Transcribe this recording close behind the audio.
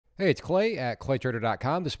Hey, it's Clay at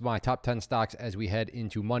claytrader.com. This is my top 10 stocks as we head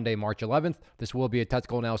into Monday, March 11th. This will be a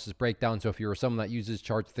technical analysis breakdown, so if you're someone that uses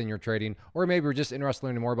charts within your trading, or maybe you're just interested in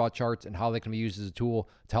learning more about charts and how they can be used as a tool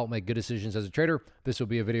to help make good decisions as a trader, this will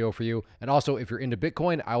be a video for you. And also, if you're into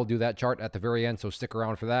Bitcoin, I will do that chart at the very end, so stick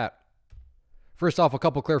around for that. First off, a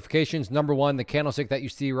couple clarifications. Number one, the candlestick that you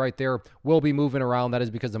see right there will be moving around. That is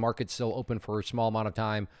because the market's still open for a small amount of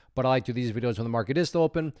time. But I like to do these videos when the market is still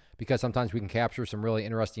open because sometimes we can capture some really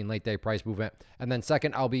interesting late day price movement. And then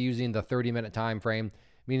second, I'll be using the 30-minute time frame,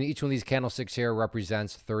 meaning each one of these candlesticks here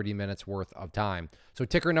represents 30 minutes worth of time. So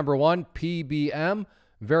ticker number one, PBM,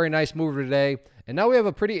 very nice mover today. And now we have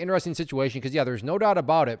a pretty interesting situation because, yeah, there's no doubt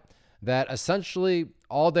about it that essentially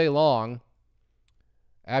all day long,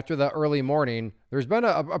 after the early morning, there's been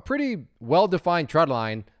a pretty well-defined trend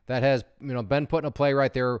line that has been put into play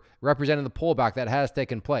right there, representing the pullback that has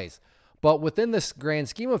taken place. But within this grand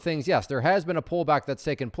scheme of things, yes, there has been a pullback that's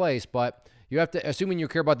taken place, but you have to, assuming you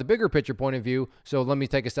care about the bigger picture point of view, so let me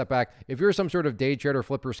take a step back. If you're some sort of day trader,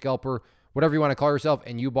 flipper, scalper, whatever you want to call yourself,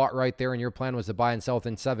 and you bought right there and your plan was to buy and sell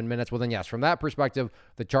within 7 minutes, well then yes, from that perspective,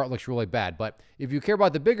 the chart looks really bad. But if you care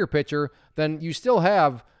about the bigger picture, then you still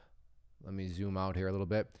have, let me zoom out here a little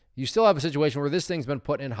bit. You still have a situation where this thing's been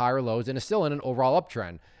put in higher lows and is still in an overall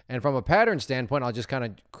uptrend. And from a pattern standpoint, I'll just kind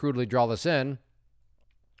of crudely draw this in.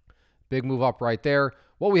 Big move up right there.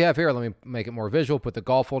 What we have here, let me make it more visual, put the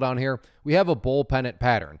golf hole down here. We have a bull pennant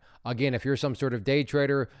pattern. Again, if you're some sort of day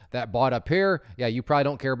trader that bought up here, yeah, you probably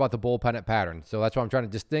don't care about the bull pennant pattern. So that's why I'm trying to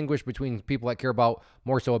distinguish between people that care about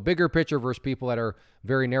more so a bigger picture versus people that are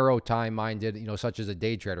very narrow time minded, such as a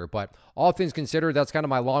day trader. But all things considered, that's kind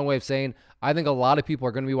of my long way of saying, I think a lot of people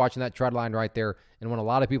are going to be watching that trend line right there. And when a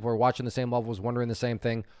lot of people are watching the same levels, wondering the same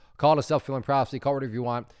thing, call it a self-fulfilling prophecy, call it whatever you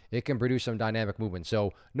want. It can produce some dynamic movement.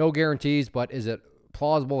 So no guarantees, but is it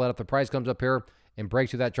plausible that if the price comes up here and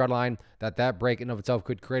breaks through that trend line, that break in of itself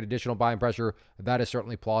could create additional buying pressure? That is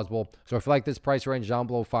certainly plausible. So if you like this price range down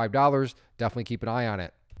below $5, definitely keep an eye on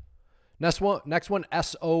it. Next one,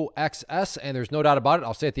 SOXS, and there's no doubt about it.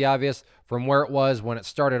 I'll state the obvious. From where it was when it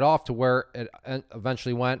started off to where it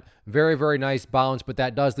eventually went, very, very nice bounce, but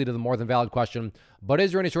that does lead to the more than valid question. But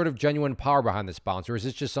is there any sort of genuine power behind this bounce, or is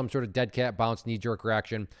this just some sort of dead cat bounce, knee-jerk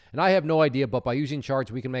reaction? And I have no idea, but by using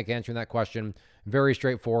charts, we can make answering that question very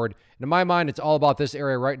straightforward. And in my mind, it's all about this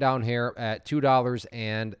area right down here at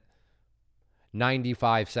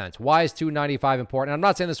 $2.95. Why is $2.95 important? I'm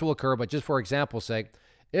not saying this will occur, but just for example's sake,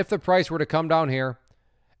 if the price were to come down here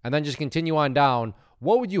and then just continue on down,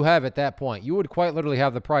 what would you have at that point? You would quite literally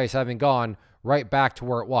have the price having gone right back to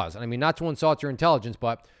where it was. And I mean, not to insult your intelligence,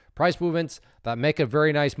 but price movements that make a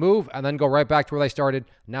very nice move and then go right back to where they started,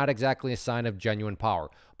 not exactly a sign of genuine power.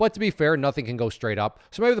 But to be fair, nothing can go straight up.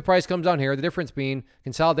 So maybe the price comes down here, the difference being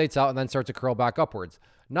consolidates out and then starts to curl back upwards.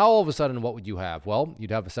 Now, all of a sudden, what would you have? Well,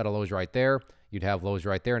 you'd have a set of lows right there. You'd have lows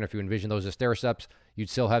right there. And if you envision those as stair steps, you'd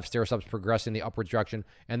still have stair steps progressing the upwards direction.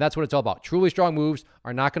 And that's what it's all about. Truly strong moves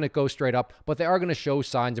are not going to go straight up, but they are going to show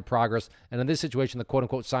signs of progress. And in this situation, the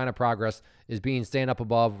quote-unquote sign of progress is being staying up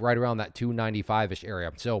above right around that 295-ish area.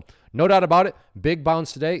 So no doubt about it, big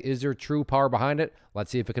bounce today. Is there true power behind it?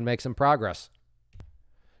 Let's see if it can make some progress.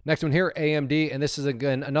 Next one here, AMD. And this is,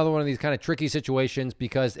 again, another one of these kind of tricky situations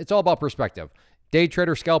because it's all about perspective. Day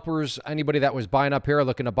trader, scalpers, anybody that was buying up here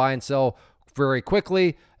looking to buy and sell very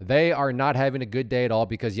quickly, they are not having a good day at all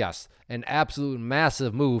because, yes, an absolute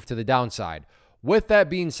massive move to the downside. With that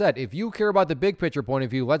being said, if you care about the big picture point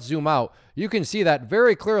of view, let's zoom out. You can see that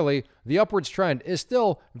very clearly the upwards trend is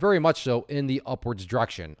still very much so in the upwards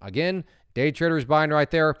direction. Again, day traders buying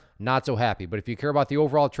right there, not so happy. But if you care about the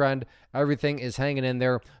overall trend, everything is hanging in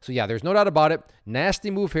there. So yeah, there's no doubt about it.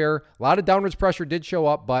 Nasty move here. A lot of downwards pressure did show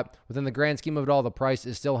up, but within the grand scheme of it all, the price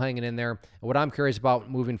is still hanging in there. And what I'm curious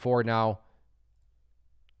about moving forward now,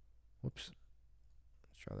 whoops,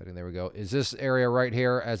 let's try that in. There we go. Is this area right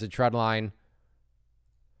here as a trend line?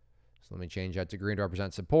 So let me change that to green to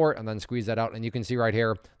represent support and then squeeze that out. And you can see right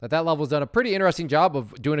here that that level's done a pretty interesting job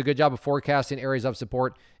of doing a good job of forecasting areas of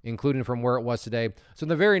support, including from where it was today. So in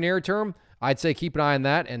the very near term, I'd say keep an eye on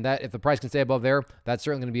that. And that if the price can stay above there, that's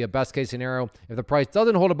certainly going to be a best case scenario. If the price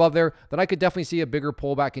doesn't hold above there, then I could definitely see a bigger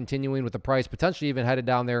pullback continuing with the price potentially even headed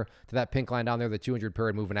down there to that pink line down there, the 200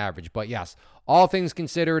 period moving average. But yes, all things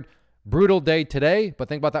considered, brutal day today, but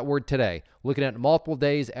think about that word today. Looking at multiple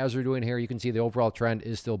days as we're doing here, you can see the overall trend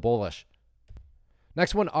is still bullish.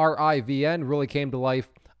 Next one, RIVN, really came to life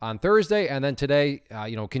on Thursday, and then today,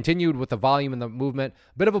 continued with the volume and the movement.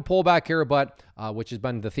 Bit of a pullback here, but which has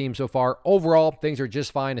been the theme so far. Overall, things are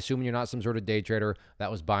just fine, assuming you're not some sort of day trader that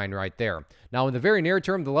was buying right there. Now, in the very near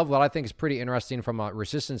term, the level that I think is pretty interesting from a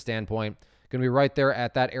resistance standpoint Going to be right there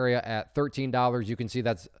at that area at $13. You can see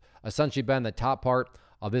that's essentially been the top part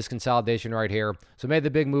of this consolidation right here. So made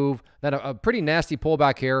the big move, then a pretty nasty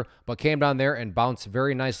pullback here, but came down there and bounced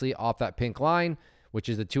very nicely off that pink line, which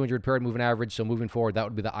is the 200 period moving average. So moving forward, that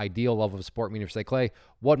would be the ideal level of support, meaning for say Clay,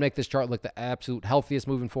 what make this chart look the absolute healthiest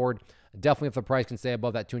moving forward. Definitely if the price can stay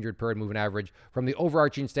above that 200 period moving average. From the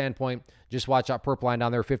overarching standpoint, just watch that purple line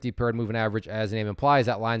down there, 50 period moving average. As the name implies,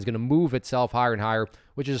 that line is going to move itself higher and higher,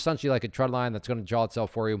 which is essentially like a trend line that's going to draw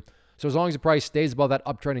itself for you. So as long as the price stays above that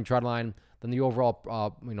uptrending trend line, then the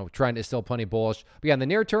overall trend is still plenty bullish. But yeah, in the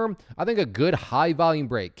near term, I think a good high volume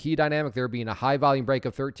break, key dynamic there being a high volume break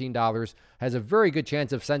of $13, has a very good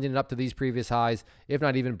chance of sending it up to these previous highs, if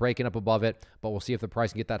not even breaking up above it. But we'll see if the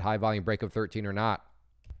price can get that high volume break of 13 or not.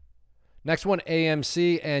 Next one,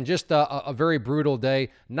 AMC, and just a very brutal day.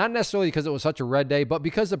 Not necessarily because it was such a red day, but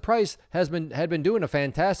because the price had been doing a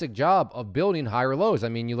fantastic job of building higher lows. I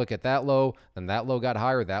mean, you look at that low, then that low got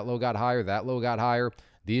higher, that low got higher, that low got higher.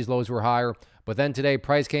 These lows were higher. But then today,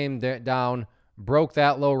 price came down, broke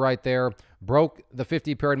that low right there, broke the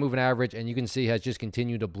 50 period moving average, and you can see has just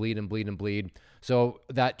continued to bleed and bleed and bleed. So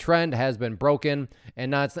that trend has been broken, and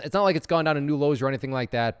now it's not like it's gone down to new lows or anything like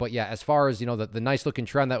that. But yeah, as far as the nice looking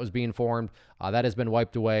trend that was being formed, that has been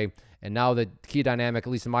wiped away. And now the key dynamic,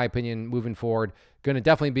 at least in my opinion, moving forward, going to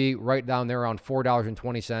definitely be right down there around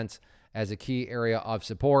 $4.20 as a key area of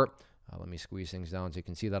support. Let me squeeze things down so you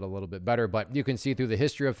can see that a little bit better. But you can see through the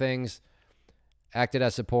history of things, acted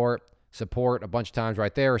as support a bunch of times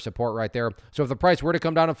right there, support right there. So if the price were to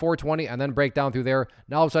come down to 420 and then break down through there,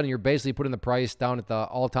 now all of a sudden you're basically putting the price down at the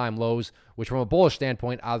all-time lows, which from a bullish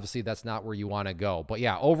standpoint, obviously that's not where you want to go. But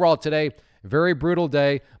yeah, overall today, very brutal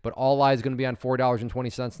day, but all eyes going to be on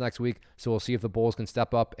 $4.20 next week. So we'll see if the bulls can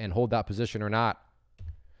step up and hold that position or not.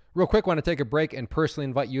 Real quick, want to take a break and personally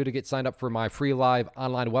invite you to get signed up for my free live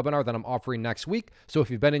online webinar that I'm offering next week. So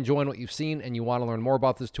if you've been enjoying what you've seen and you want to learn more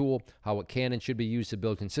about this tool, how it can and should be used to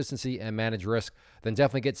build consistency and manage risk, then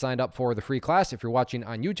definitely get signed up for the free class. If you're watching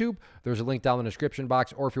on YouTube, there's a link down in the description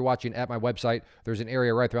box, or if you're watching at my website, there's an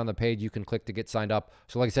area right there on the page you can click to get signed up.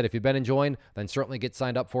 So like I said, if you've been enjoying, then certainly get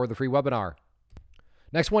signed up for the free webinar.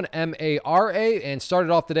 Next one, MARA, and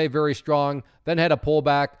started off today very strong, then had a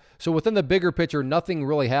pullback. So within the bigger picture, nothing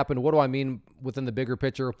really happened. What do I mean within the bigger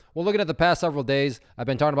picture? Well, looking at the past several days, I've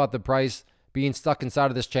been talking about the price being stuck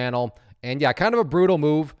inside of this channel. And yeah, kind of a brutal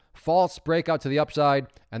move, false breakout to the upside,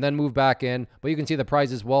 and then move back in. But you can see the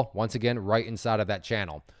price is, well, once again, right inside of that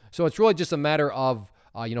channel. So it's really just a matter of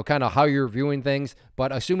kind of how you're viewing things.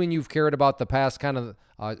 But assuming you've cared about the past kind of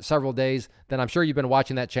several days, then I'm sure you've been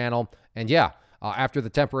watching that channel. And yeah, after the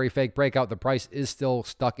temporary fake breakout, the price is still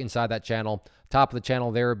stuck inside that channel. Top of the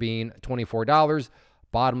channel there being $24.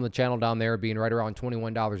 Bottom of the channel down there being right around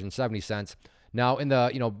 $21.70. Now, in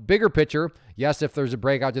the bigger picture, yes, if there's a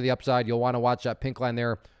breakout to the upside, you'll want to watch that pink line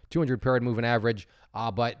there, 200 period moving average.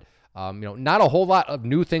 But not a whole lot of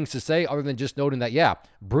new things to say other than just noting that, yeah,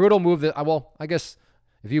 brutal move. That well, I guess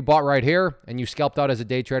if you bought right here and you scalped out as a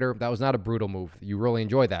day trader, that was not a brutal move. You really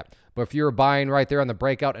enjoyed that. But if you were buying right there on the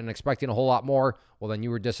breakout and expecting a whole lot more, well, then you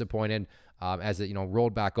were disappointed as it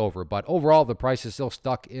rolled back over. But overall, the price is still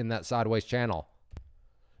stuck in that sideways channel.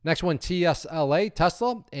 Next one, TSLA,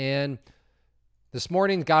 Tesla, and this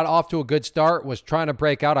morning got off to a good start, was trying to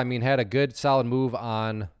break out. I mean, had a good solid move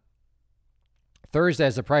on Thursday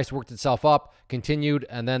as the price worked itself up, continued,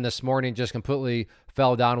 and then this morning just completely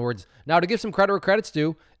fell downwards. Now, to give some credit where credit's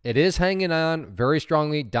due, it is hanging on very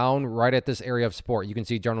strongly down right at this area of support. You can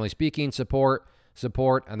see, generally speaking, support,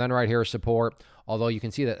 and then right here, support. Although you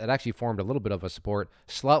can see that it actually formed a little bit of a support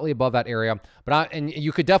slightly above that area. And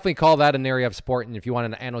you could definitely call that an area of support. And if you wanted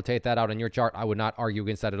to annotate that out on your chart, I would not argue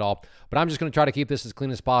against that at all. But I'm just going to try to keep this as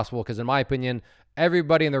clean as possible because in my opinion,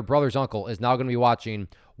 everybody and their brother's uncle is now going to be watching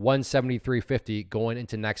 173.50 going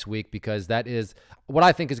into next week, because that is what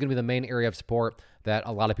I think is going to be the main area of support that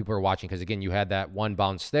a lot of people are watching. Because again, you had that one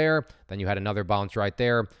bounce there, then you had another bounce right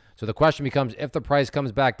there. So the question becomes, if the price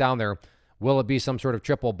comes back down there, will it be some sort of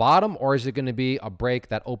triple bottom, or is it going to be a break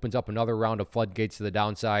that opens up another round of floodgates to the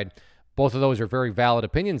downside? Both of those are very valid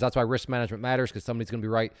opinions. That's why risk management matters, because somebody's going to be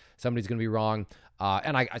right, somebody's going to be wrong.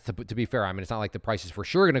 And to be fair, I mean, it's not like the price is for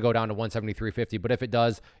sure going to go down to 173.50, but if it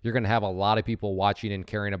does, you're going to have a lot of people watching and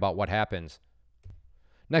caring about what happens.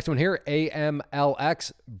 Next one here,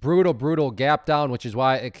 AMLX, brutal gap down, which is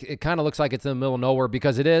why it kind of looks like it's in the middle of nowhere,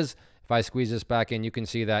 because it is. If I squeeze this back in, you can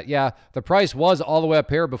see that, yeah, the price was all the way up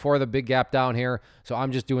here before the big gap down here. So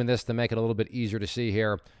I'm just doing this to make it a little bit easier to see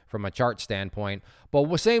here from a chart standpoint. But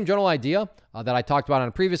the same general idea that I talked about on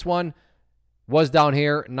a previous one was down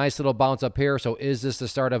here. Nice little bounce up here. So is this the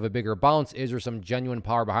start of a bigger bounce? Is there some genuine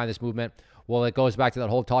power behind this movement? Well, it goes back to that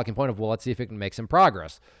whole talking point of, well, let's see if it can make some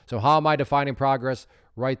progress. So how am I defining progress?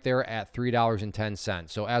 Right there at $3.10.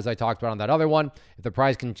 So as I talked about on that other one, if the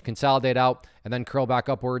price can consolidate out and then curl back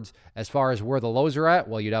upwards, as far as where the lows are at,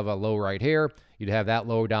 well, you'd have a low right here. You'd have that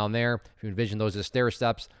low down there. If you envision those as stair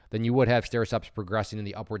steps, then you would have stair steps progressing in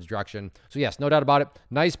the upwards direction. So yes, no doubt about it.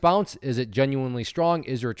 Nice bounce. Is it genuinely strong?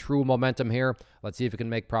 Is there true momentum here? Let's see if it can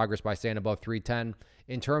make progress by staying above 310.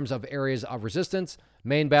 In terms of areas of resistance,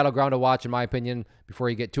 main battleground to watch, in my opinion, before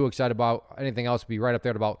you get too excited about anything else, be right up there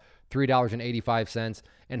at about $3.85.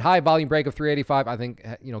 And high volume break of 385, I think,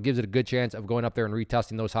 gives it a good chance of going up there and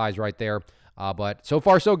retesting those highs right there. But so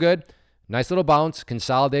far, so good. Nice little bounce,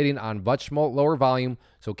 consolidating on much lower volume.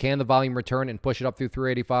 So can the volume return and push it up through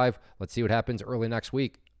 385? Let's see what happens early next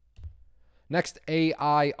week. Next,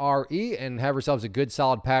 AIRE, and have ourselves a good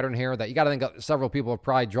solid pattern here that you got to think several people have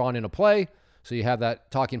probably drawn into play. So you have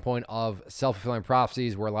that talking point of self-fulfilling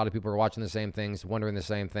prophecies where a lot of people are watching the same things, wondering the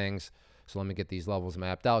same things. So let me get these levels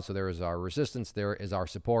mapped out. So there is our resistance, there is our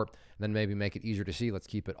support, and then maybe make it easier to see. Let's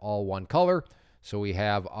keep it all one color. So we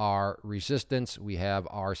have our resistance, we have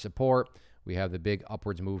our support, we have the big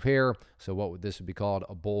upwards move here. So this would be called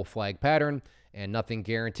a bull flag pattern, and nothing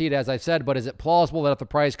guaranteed, as I've said, but is it plausible that if the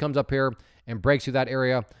price comes up here and breaks through that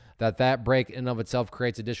area, that break in and of itself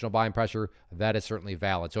creates additional buying pressure? That is certainly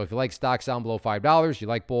valid. So if you like stocks down below $5, you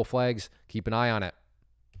like bull flags, keep an eye on it.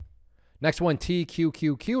 Next one,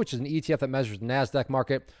 TQQQ, which is an ETF that measures the NASDAQ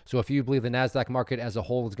market. So if you believe the NASDAQ market as a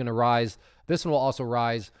whole is going to rise, this one will also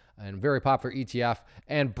rise, and very popular ETF.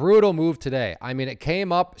 And brutal move today. I mean, it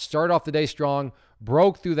came up, started off the day strong,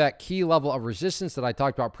 broke through that key level of resistance that I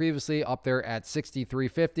talked about previously, up there at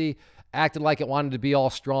 63.50, acted like it wanted to be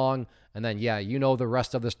all strong, and then, yeah, you know the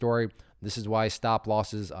rest of the story. This is why stop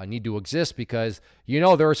losses need to exist, because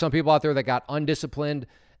there are some people out there that got undisciplined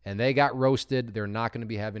and they got roasted. They're not going to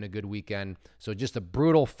be having a good weekend. So just a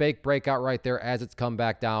brutal fake breakout right there as it's come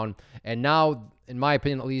back down. And now, in my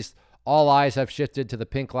opinion at least, all eyes have shifted to the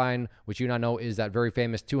pink line, which you now know is that very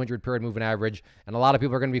famous 200 period moving average. And a lot of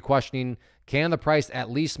people are going to be questioning, can the price at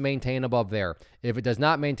least maintain above there? If it does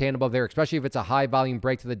not maintain above there, especially if it's a high volume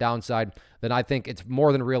break to the downside, then I think it's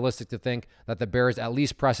more than realistic to think that the bears at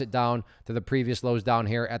least press it down to the previous lows down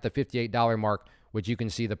here at the $58 mark, which you can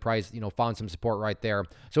see the price, found some support right there.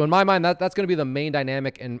 So in my mind, that's going to be the main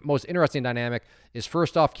dynamic and most interesting dynamic is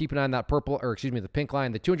first off, keeping an eye on that the pink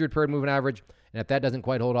line, the 200 period moving average. And if that doesn't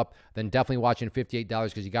quite hold up, then definitely watching $58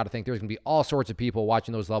 because you got to think there's going to be all sorts of people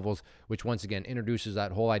watching those levels, which once again introduces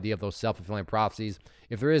that whole idea of those self-fulfilling prophecies.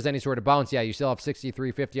 If there is any sort of bounce, yeah, you still have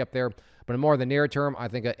 63.50 up there. But in more of the near term, I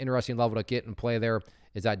think an interesting level to get and play there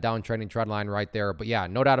is that downtrending trend line right there. But yeah,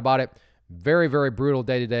 no doubt about it. Very, very brutal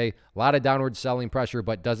day today. A lot of downward selling pressure,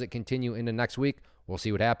 but does it continue into next week? We'll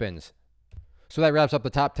see what happens. So that wraps up the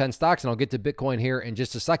top 10 stocks, and I'll get to Bitcoin here in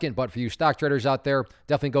just a second. But for you stock traders out there,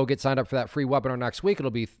 definitely go get signed up for that free webinar next week. It'll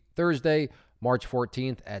be Thursday, March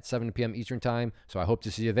 14th at 7 p.m. Eastern time. So I hope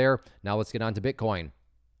to see you there. Now let's get on to Bitcoin.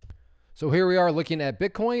 So here we are looking at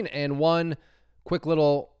Bitcoin, and one quick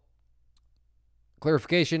little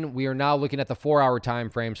clarification, we are now looking at the 4-hour time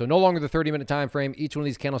frame. So no longer the 30-minute time frame. Each one of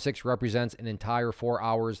these candlesticks represents an entire 4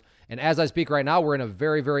 hours. And as I speak right now, we're in a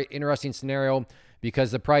very, very interesting scenario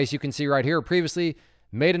because the price you can see right here previously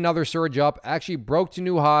made another surge up, actually broke to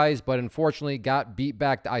new highs, but unfortunately got beat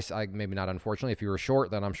back. Maybe not unfortunately. If you were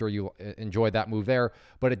short, then I'm sure you enjoyed that move there.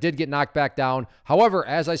 But it did get knocked back down. However,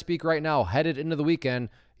 as I speak right now, headed into the weekend,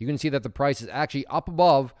 you can see that the price is actually up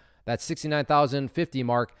above that 69,050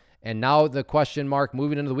 mark. And now the question mark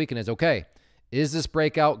moving into the weekend is, okay, is this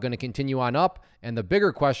breakout going to continue on up? And the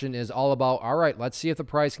bigger question is all about, all right, let's see if the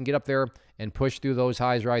price can get up there and push through those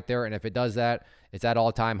highs right there. And if it does that, it's at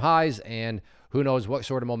all-time highs. And who knows what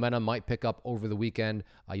sort of momentum might pick up over the weekend,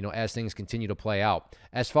 as things continue to play out.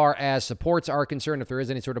 As far as supports are concerned, if there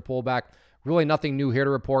is any sort of pullback, really nothing new here to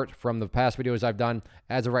report from the past videos I've done.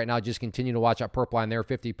 As of right now, just continue to watch that purple line there,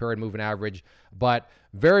 50 period moving average. But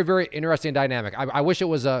very, very interesting dynamic. I wish it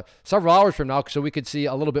was several hours from now so we could see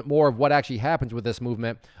a little bit more of what actually happens with this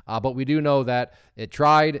movement. But we do know that it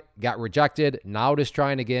tried, got rejected. Now it is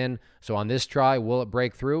trying again. So on this try, will it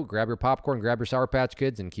break through? Grab your popcorn, grab your Sour Patch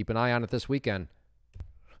Kids, and keep an eye on it this weekend.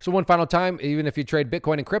 So one final time, even if you trade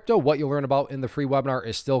Bitcoin and crypto, what you'll learn about in the free webinar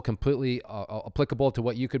is still completely applicable to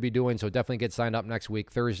what you could be doing. So definitely get signed up next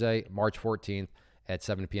week, Thursday, March 14th at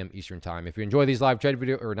 7 p.m. Eastern time. If you enjoy these live trade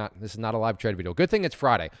videos, or not, this is not a live trade video. Good thing it's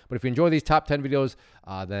Friday. But if you enjoy these top 10 videos,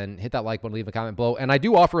 then hit that like button, leave a comment below. And I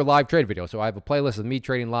do offer a live trade video. So I have a playlist of me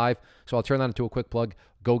trading live. So I'll turn that into a quick plug.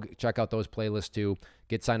 Go check out those playlists too.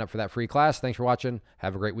 Get signed up for that free class. Thanks for watching.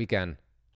 Have a great weekend.